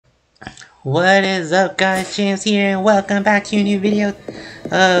What is up, guys? James here, and welcome back to a new video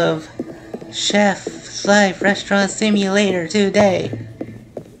of Chef's Life Restaurant Simulator today.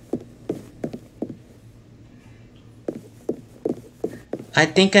 I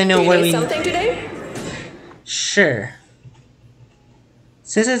think I know what we... something today? Sure.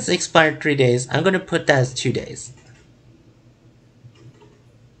 Since it's expired 3 days, I'm gonna put that as 2 days.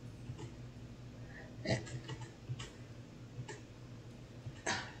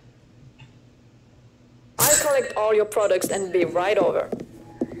 I'll collect all your products and be right over.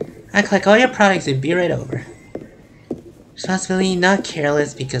 I collect all your products and be right over. Responsibility, not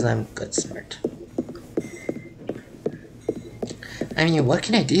careless, because I'm good smart. I mean, what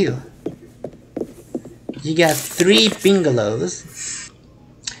can I do? You got 3 bungalows.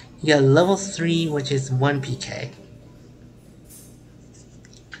 You got level 3, which is 1 PK.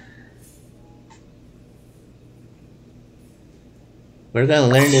 We're gonna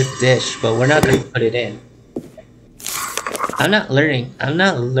learn this dish, but we're not gonna put it in. I'm not learning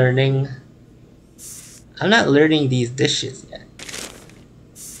these dishes yet.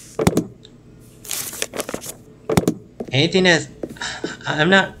 Anything that's...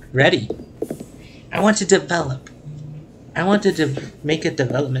 I'm not ready. I want to develop. I want to make a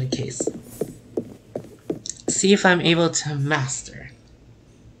development case. See if I'm able to master.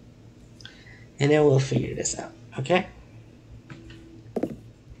 And then we'll figure this out, okay?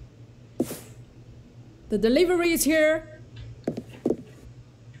 The delivery is here.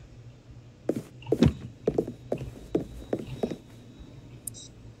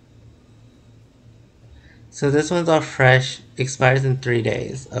 So this one's all fresh, expires in 3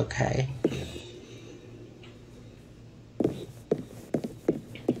 days, okay.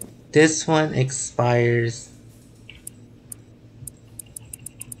 This one expires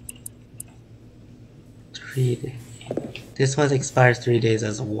 3 days. This one expires 3 days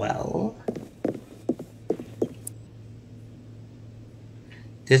as well.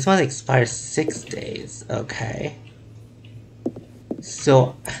 This one expires 6 days, okay.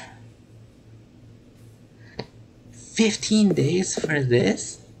 So 15 days for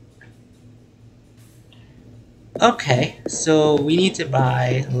this? Okay, so we need to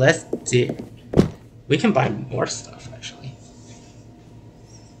buy, we can buy more stuff actually.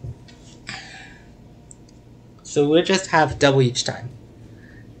 So we'll just have double each time.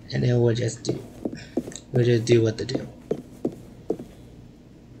 And then we'll just do what to do.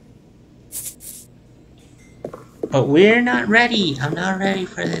 But we're not ready. I'm not ready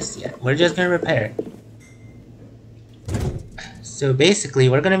for this yet. We're just gonna repair it. So basically,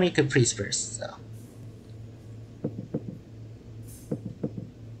 we're gonna make a priest first, so.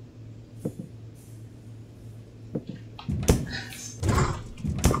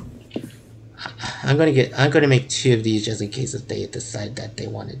 I'm gonna make 2 of these just in case if they decide that they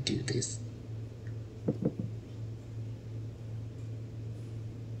want to do this.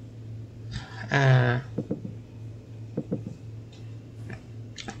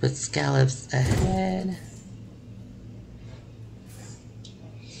 Put scallops ahead.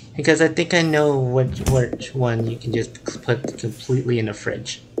 Because I think I know which one you can just put completely in the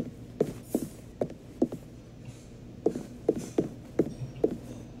fridge.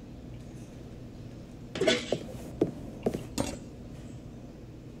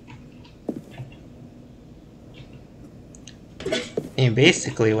 And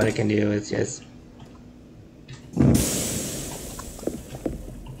basically what I can do is just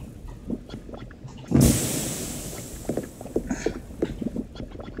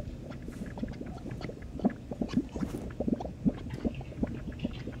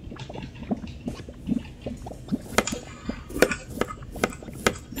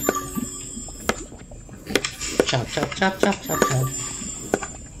chop, chop, chop, chop, chop, chop.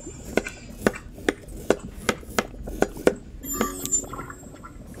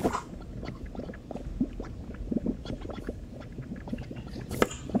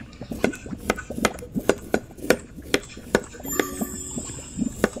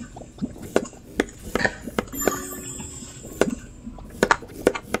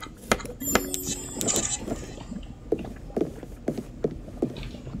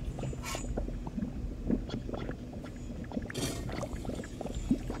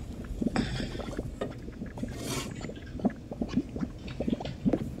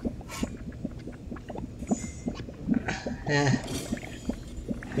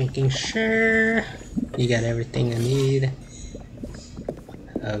 Making sure you got everything I need.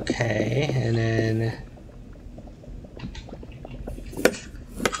 Okay, and then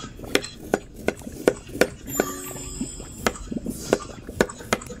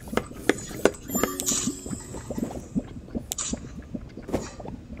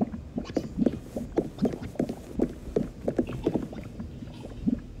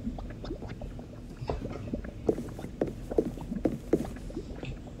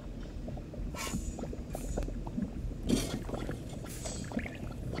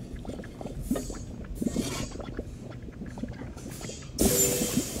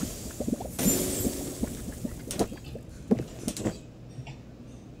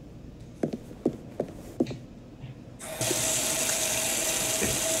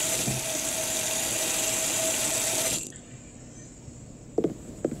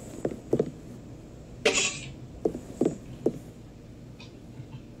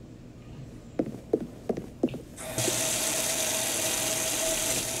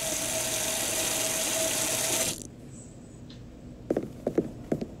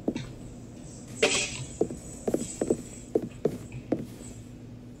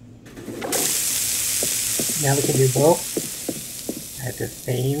Now we can do both at the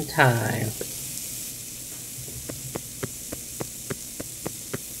same time.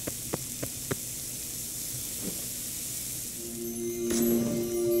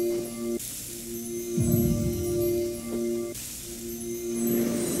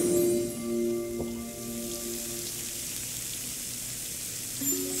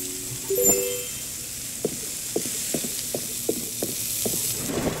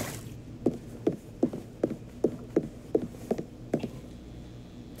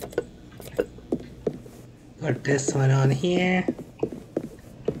 Put this one on here.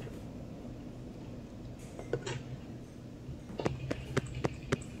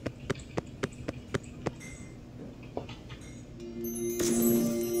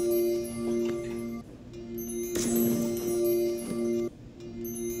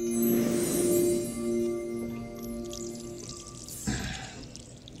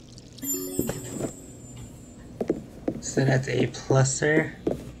 So that's a pluser.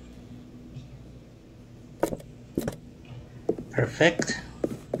 Perfect.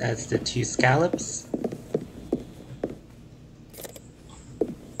 That's the 2 scallops.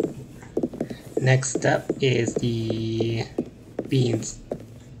 Next up is the beans.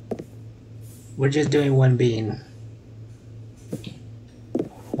 We're just doing 1 bean.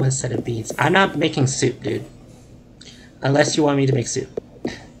 1 set of beans. I'm not making soup, dude. Unless you want me to make soup.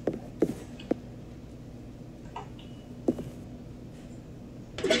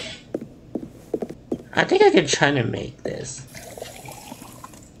 I think I could try to make this.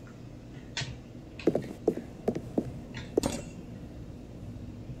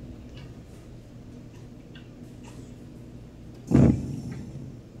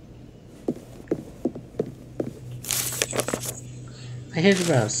 Here's the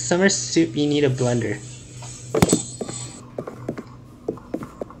problem. Summer soup, you need a blender.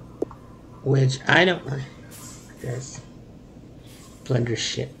 Which I don't... This blender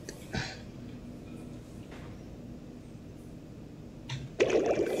shit.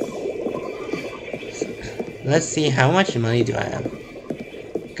 Let's see, how much money do I have?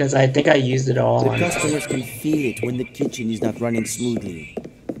 Because I think I used it all The on... customers can feel it when the kitchen is not running smoothly.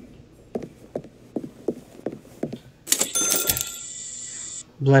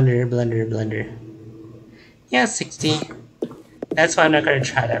 Blender. Yeah, 60. That's why I'm not going to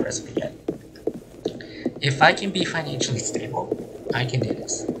try that recipe yet. If I can be financially stable, I can do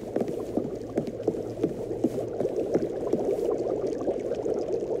this.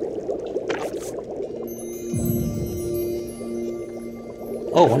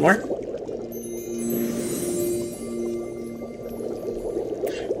 Oh, one more?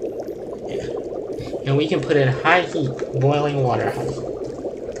 Yeah. And we can put in high heat, boiling water.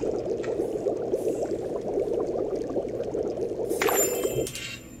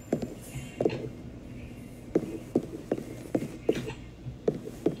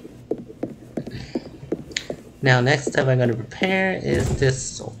 Now, next step I'm going to prepare is this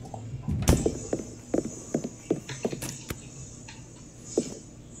soap.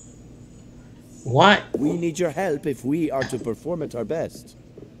 What? We need your help if we are to perform at our best.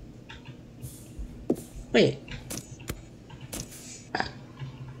 Wait.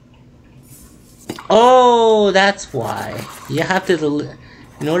 Oh, that's why. You have to,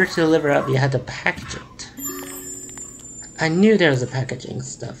 in order to deliver up, you have to package it. I knew there was a packaging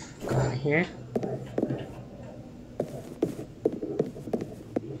stuff going on here.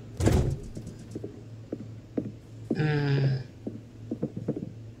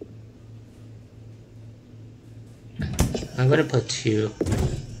 I'm gonna put 2.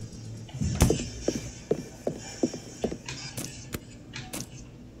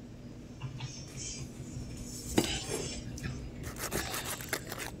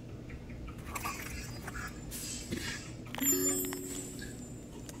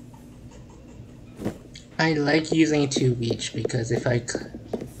 I like using 2 each because if I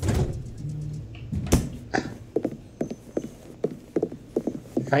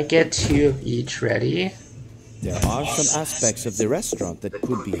get 2 of each ready. There are some aspects of the restaurant that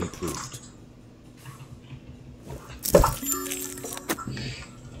could be improved.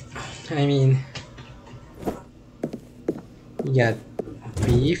 I mean, you got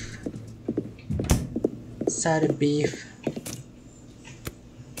beef, side of beef.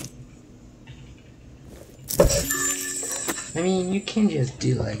 I mean, you can just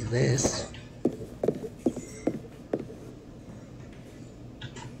do like this.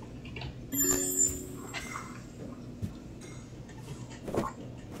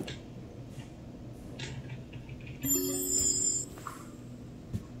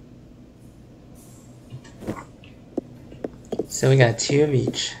 So we got 2 of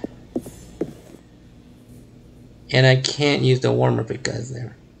each. And I can't use the warmer because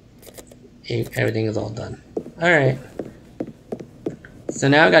everything is all done. Alright. So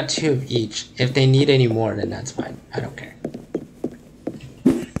now I got 2 of each. If they need any more, then that's fine. I don't care.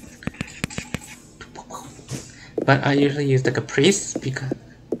 But I usually use the caprese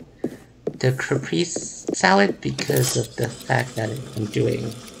salad because of the fact that I'm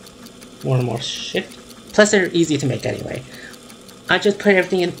doing more and more shit. Plus they're easy to make anyway. I just put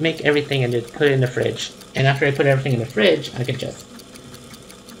everything in, make everything and just put it in the fridge. And after I put everything in the fridge, I can just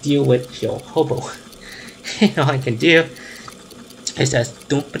deal with your hobo. And all I can do is just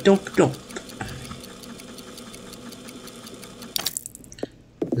dump.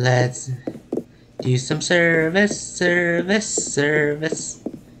 Let's do some service.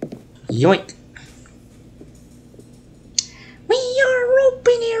 Yoink. We are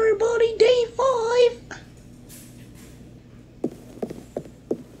open, everybody, day 5.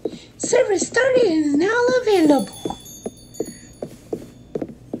 Service started is now available.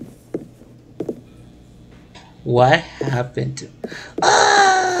 What happened to...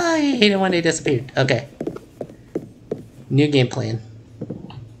 Ah, I hate it when they disappeared. Okay. New game plan.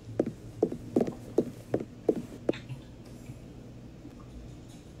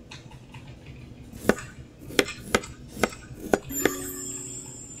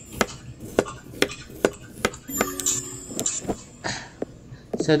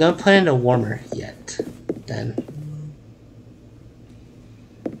 So don't put in a warmer yet, then.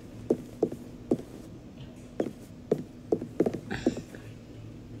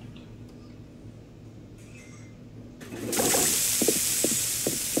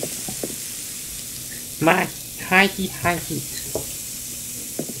 My high heat.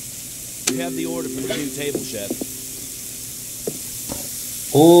 You have the order for the new table, chef.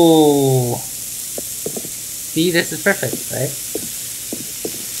 Oh. See, this is perfect, right?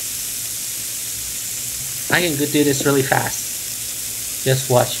 I can go do this really fast. Just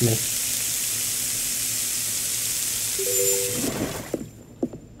watch me.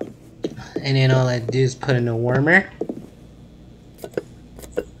 And then all I do is put in a warmer.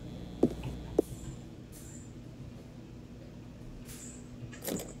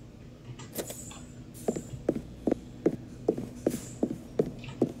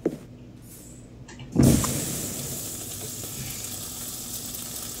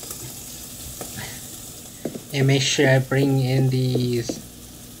 And make sure I bring in these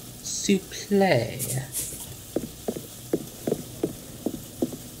souffle.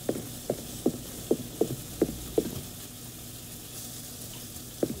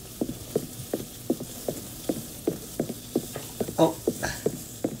 Oh,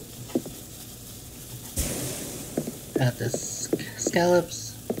 got the scallops.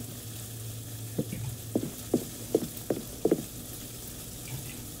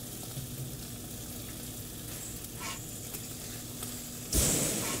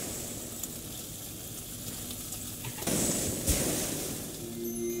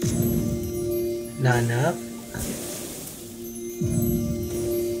 Not enough.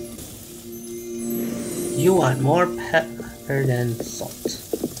 You want more pepper than salt.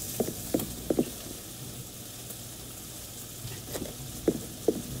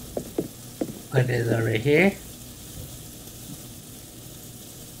 Put it over here.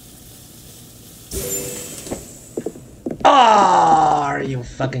 Oh, are you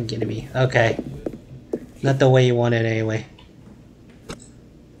fucking kidding me? Okay. Not the way you want it anyway.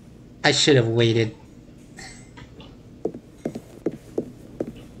 I should have waited.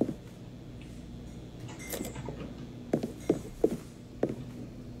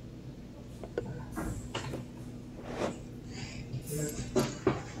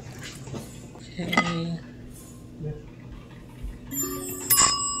 Okay.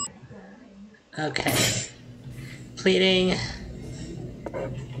 Okay. Pleating.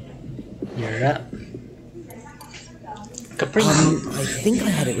 You're up. Capri. I think I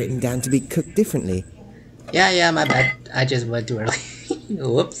had it written down to be cooked differently. Yeah, my bad. I just went too early.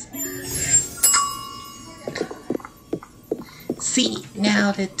 Whoops. See,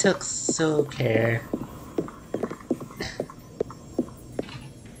 now they took so care.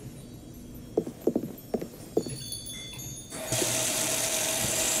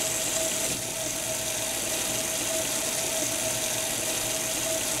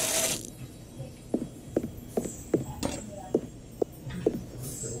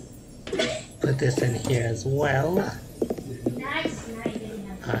 Put this in here as well.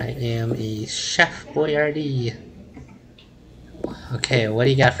 I am a Chef Boyardee. Okay, what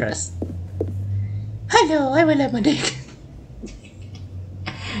do you got for us? Hello, I will have my dick.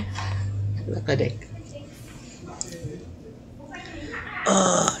 Look my dick.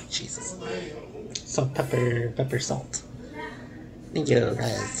 Oh, Jesus. Salt, pepper, salt. Thank you,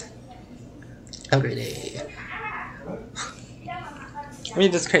 guys. Have a great day. I mean,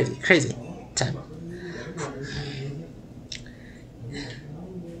 this is crazy time.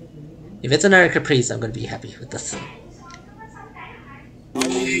 If it's another Caprice, I'm gonna be happy with this. I'll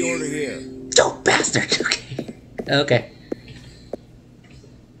leave the order here. Oh, bastard! Okay.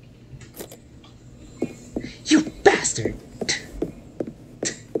 You bastard!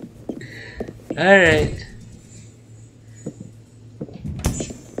 Alright.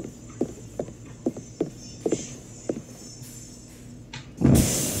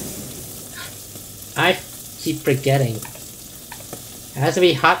 I keep forgetting. It has to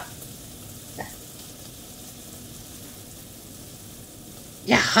be hot.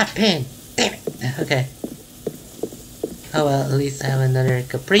 Yeah, hot pan! Damn it! Okay. Oh well, at least I have another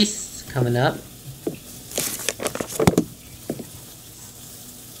Caprice coming up.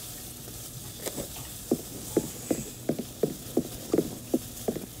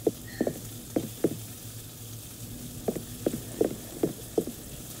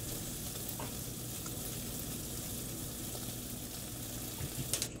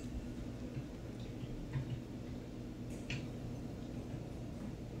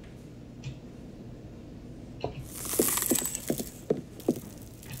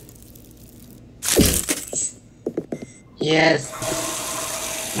 Yes!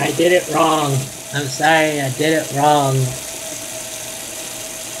 I did it wrong. I'm sorry, I did it wrong.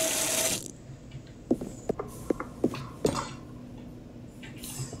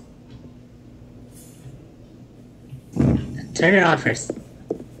 Turn it on first.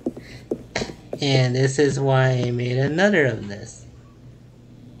 And this is why I made another of this.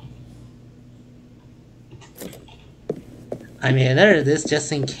 I made another of this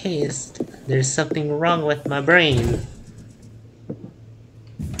just in case there's something wrong with my brain.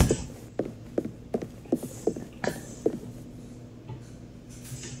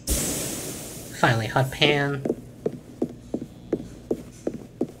 Finally, hot pan.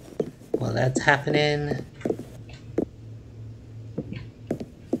 While that's happening,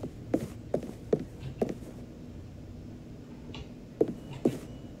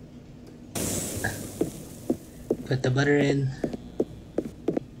 put the butter in.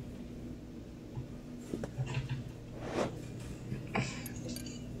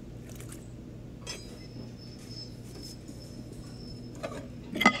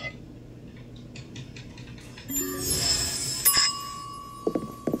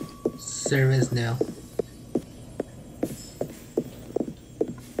 Service now.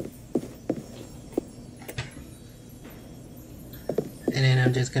 And then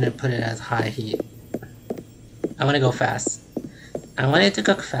I'm just gonna put it as high heat. I want to go fast. I want it to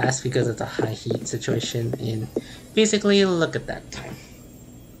cook fast because it's a high heat situation, and basically look at that time.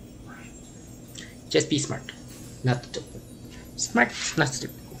 Just be smart, not stupid. Smart, not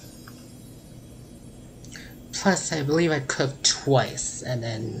stupid. Plus, I believe I cooked twice, and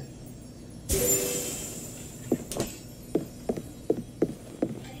then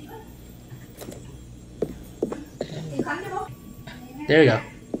there we go.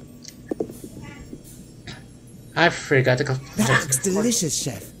 I forgot to click. That looks delicious,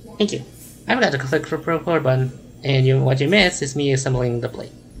 Chef. Thank you. I forgot to click the record button, and what you missed is me assembling the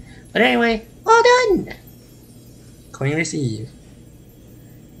plate. But anyway, all done! Coin receive.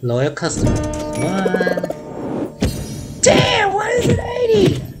 Loyal customer. What? Damn, why is it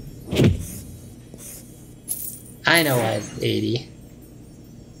 80? I know why it's 80.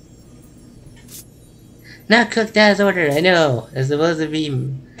 Not cooked as ordered, I know. It's supposed to be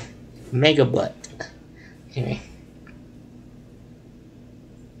mega butt.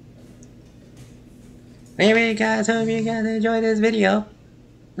 Anyway guys, hope you guys enjoyed this video.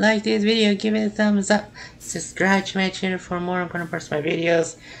 Like this video, give it a thumbs up. Subscribe to my channel for more. I'm gonna post my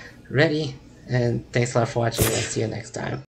videos ready. And thanks a lot for watching, and see you next time.